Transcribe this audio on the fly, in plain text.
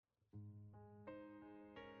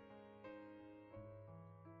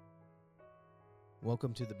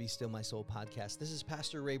Welcome to the Be Still My Soul podcast. This is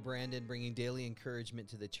Pastor Ray Brandon bringing daily encouragement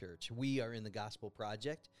to the church. We are in the Gospel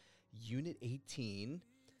Project, Unit 18,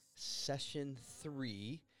 Session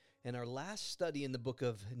 3, and our last study in the book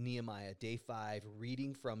of Nehemiah, Day 5,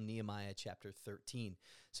 reading from Nehemiah chapter 13.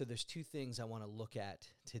 So there's two things I want to look at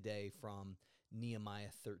today from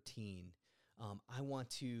Nehemiah 13. I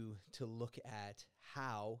want to look at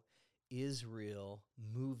how Israel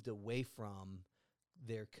moved away from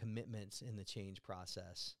their commitments in the change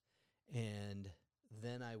process. And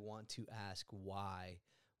then I want to ask why.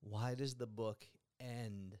 Why does the book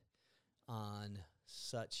end on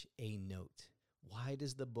such a note? Why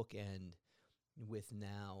does the book end with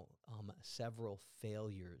now several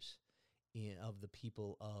failures of the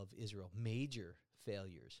people of Israel, major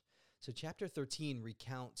failures? So chapter 13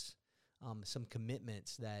 recounts some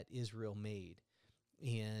commitments that Israel made.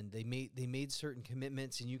 And they made certain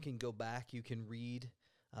commitments, and you can go back, you can read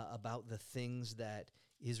about the things that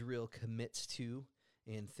Israel commits to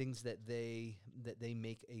and things that they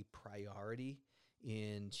make a priority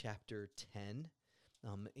in chapter 10.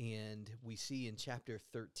 And we see in chapter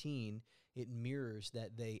 13, it mirrors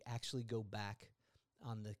that they actually go back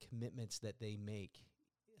on the commitments that they make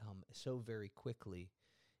so very quickly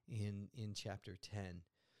in chapter 10.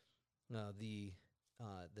 The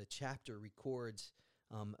chapter records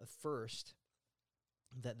first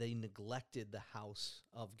that they neglected the house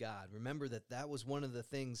of God. Remember that was one of the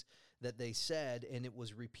things that they said, and it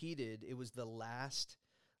was repeated. It was the last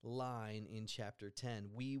line in chapter 10.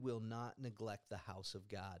 We will not neglect the house of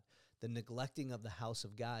God. The neglecting of the house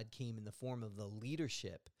of God came in the form of the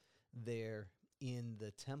leadership there in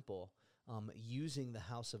the temple, using the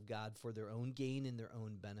house of God for their own gain and their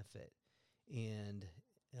own benefit. And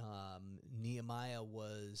Nehemiah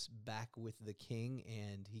was back with the king,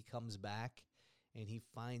 and he comes back and he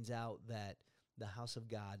finds out that the house of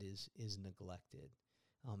God is neglected.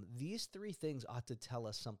 These three things ought to tell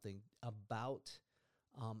us something about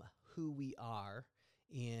who we are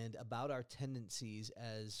and about our tendencies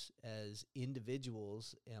as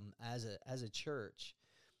individuals, as a church.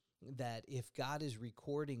 That if God is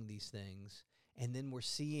recording these things, and then we're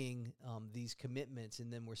seeing these commitments,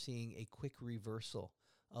 and then we're seeing a quick reversal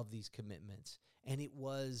of these commitments, and it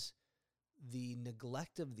was the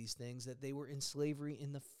neglect of these things that they were in slavery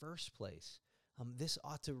in the first place. This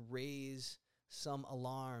ought to raise some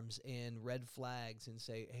alarms and red flags and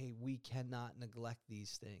say, hey, we cannot neglect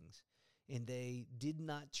these things. And they did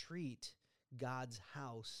not treat God's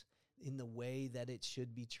house in the way that it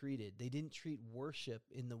should be treated. They didn't treat worship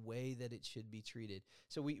in the way that it should be treated.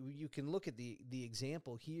 So you can look at the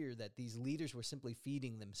example here that these leaders were simply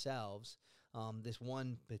feeding themselves. This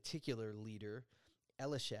one particular leader,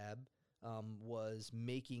 Elishab, was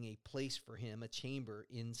making a place for him, a chamber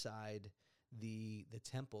inside the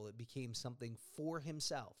temple. It became something for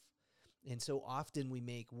himself. And so often we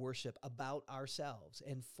make worship about ourselves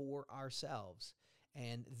and for ourselves.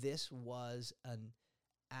 And this was an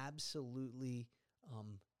absolutely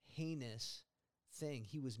heinous thing.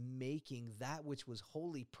 He was making that which was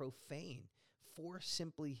holy profane for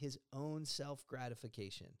simply his own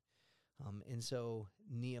self-gratification. And so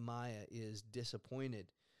Nehemiah is disappointed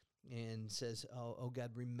and says, oh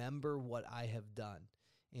God, remember what I have done.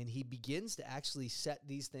 And he begins to actually set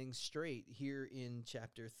these things straight here in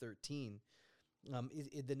chapter 13.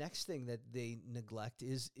 The next thing that they neglect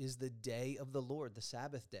is the day of the Lord, the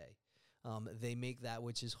Sabbath day. They make that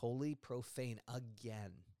which is holy profane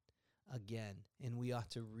again. And we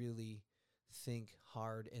ought to really think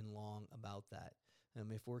hard and long about that.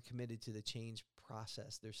 If we're committed to the change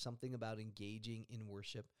process, there's something about engaging in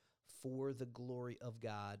worship for the glory of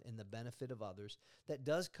God and the benefit of others that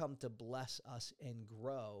does come to bless us and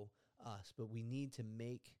grow us. But we need to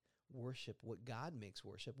make worship what God makes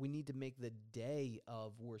worship. We need to make the day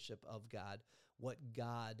of worship of God what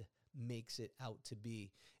God makes it out to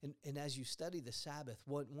be. And as you study the Sabbath,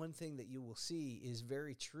 one thing that you will see is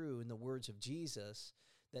very true in the words of Jesus,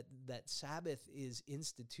 that Sabbath is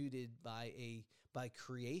instituted by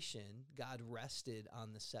creation. God rested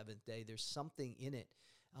on the seventh day. There's something in it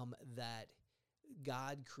that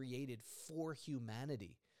God created for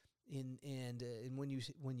humanity. And when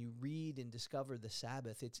you read and discover the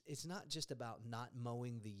Sabbath, it's not just about not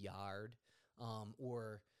mowing the yard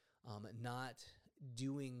or not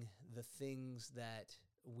doing the things that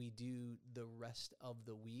we do the rest of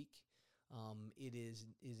the week. It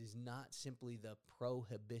is not simply the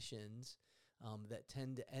prohibitions that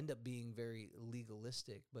tend to end up being very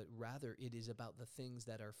legalistic, but rather it is about the things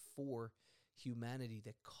that are for humanity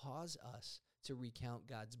that cause us to recount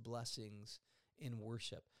God's blessings in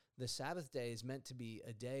worship. The Sabbath day is meant to be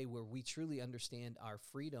a day where we truly understand our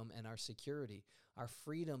freedom and our security. Our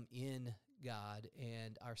freedom in God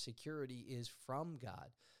and our security is from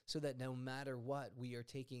God, so that no matter what, we are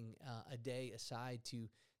taking a day aside to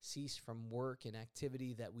cease from work and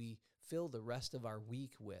activity that we fill the rest of our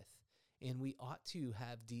week with. And we ought to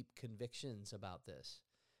have deep convictions about this.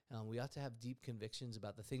 We ought to have deep convictions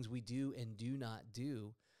about the things we do and do not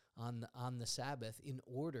do on the Sabbath, in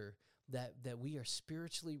order that we are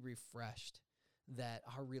spiritually refreshed, that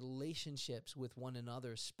our relationships with one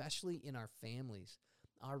another, especially in our families,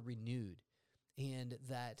 are renewed, and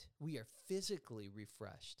that we are physically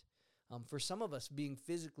refreshed. For some of us, being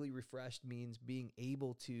physically refreshed means being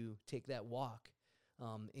able to take that walk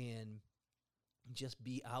and just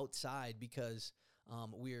be outside, because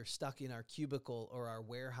we're stuck in our cubicle or our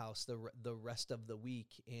warehouse the rest of the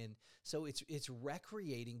week. And so it's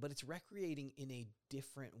recreating, but it's recreating in a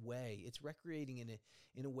different way. It's recreating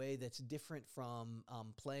in a way that's different from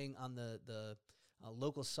playing on the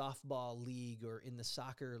local softball league or in the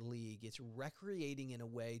soccer league. It's recreating in a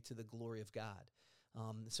way to the glory of God.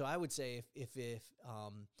 So I would say if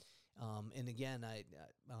and again,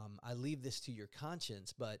 I leave this to your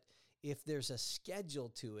conscience, but if there's a schedule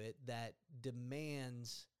to it that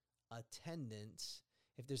demands attendance,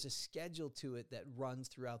 if there's a schedule to it that runs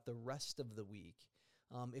throughout the rest of the week,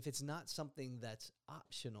 if it's not something that's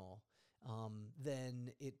optional, then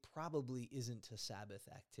it probably isn't a Sabbath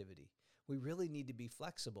activity. We really need to be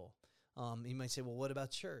flexible. You might say, well, what about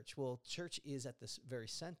church? Well, church is at the very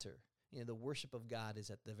center. The worship of God is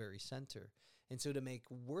at the very center. And so to make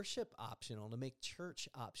worship optional, to make church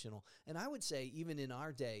optional, and I would say even in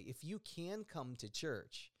our day, if you can come to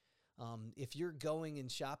church, if you're going and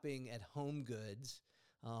shopping at Home Goods,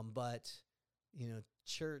 but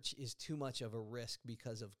church is too much of a risk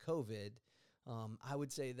because of COVID, I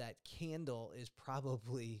would say that candle is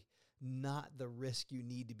probably not the risk you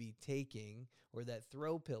need to be taking, or that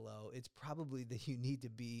throw pillow. It's probably that you need to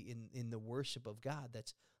be in the worship of God.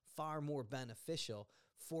 That's far more beneficial.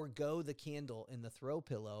 Forgo the candle and the throw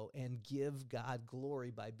pillow and give God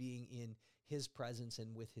glory by being in his presence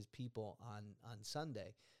and with his people on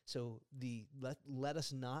Sunday. So let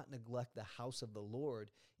us not neglect the house of the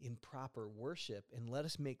Lord in proper worship, and let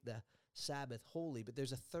us make the Sabbath holy. But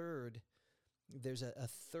there's a third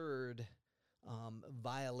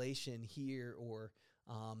violation here, or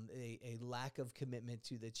a lack of commitment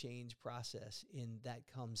to the change process, and that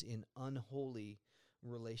comes in unholy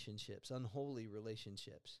relationships.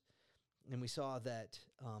 And we saw that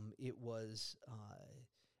it was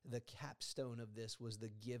the capstone of this was the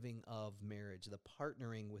giving of marriage, the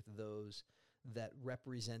partnering with those that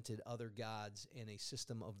represented other gods and a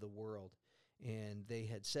system of the world. And they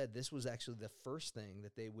had said this was actually the first thing,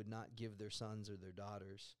 that they would not give their sons or their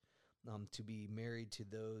daughters to be married to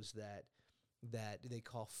those that they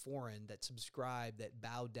call foreign, that subscribe, that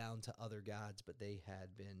bowed down to other gods, but they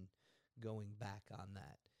had been going back on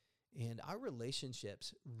that. And our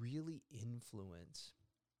relationships really influence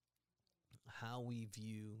how we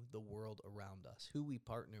view the world around us, who we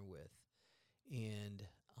partner with, and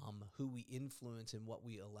who we influence and what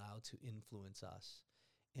we allow to influence us.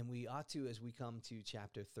 And we ought to, as we come to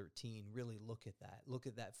chapter 13, really look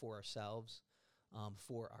at that for ourselves,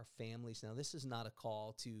 for our families. Now, this is not a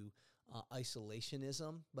call to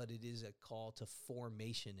isolationism, but it is a call to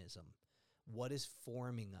formationism. What is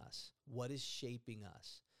forming us? What is shaping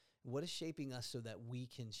us? What is shaping us so that we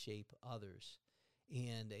can shape others?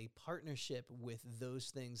 And a partnership with those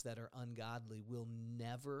things that are ungodly will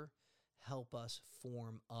never help us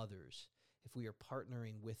form others. If we are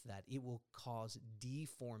partnering with that, it will cause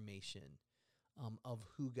deformation of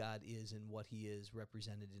who God is and what he is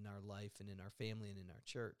represented in our life and in our family and in our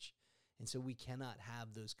church. And so we cannot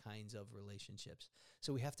have those kinds of relationships.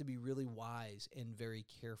 So we have to be really wise and very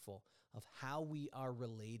careful of how we are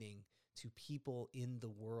relating to people in the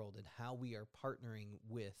world and how we are partnering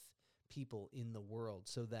with people in the world,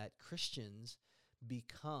 so that Christians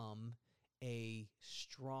become a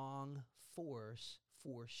strong force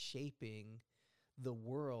for shaping the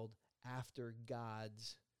world after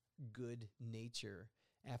God's good nature,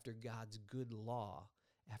 after God's good law,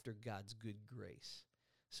 after God's good grace.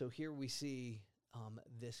 So here we see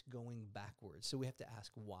this going backwards. So we have to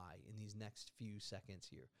ask why in these next few seconds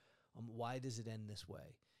here. Why does it end this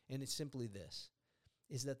way? And it's simply this,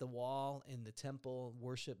 is that the wall and the temple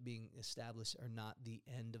worship being established are not the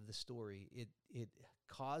end of the story. It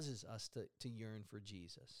causes us to yearn for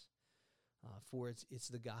Jesus. For it's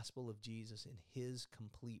the gospel of Jesus and his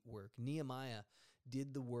complete work. Nehemiah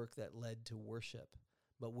did the work that led to worship,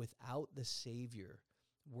 but without the Savior,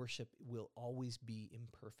 worship will always be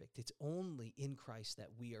imperfect. It's only in Christ that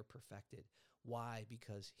we are perfected. Why?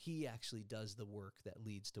 Because he actually does the work that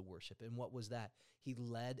leads to worship. And what was that? He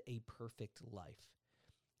led a perfect life.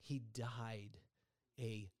 He died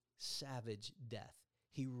a savage death.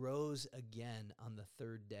 He rose again on the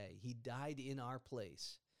third day. He died in our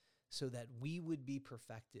place so that we would be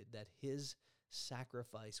perfected, that his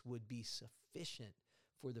sacrifice would be sufficient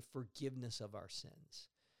for the forgiveness of our sins.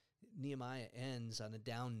 Nehemiah ends on a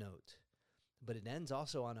down note, but it ends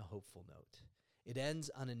also on a hopeful note. It ends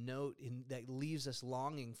on a note that leaves us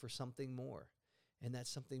longing for something more, and that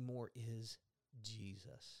something more is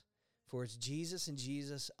Jesus. For it's Jesus and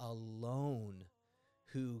Jesus alone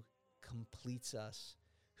who completes us,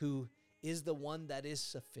 who is the one that is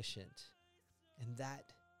sufficient. And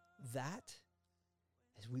that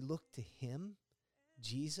as we look to him,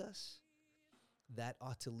 Jesus, that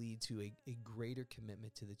ought to lead to a greater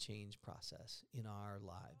commitment to the change process in our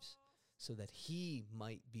lives so that he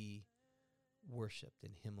might be worshiped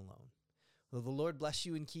in him alone. Will the Lord bless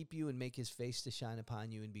you and keep you and make his face to shine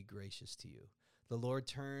upon you and be gracious to you. The Lord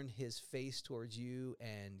turn his face towards you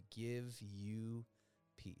and give you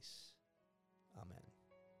peace. Amen.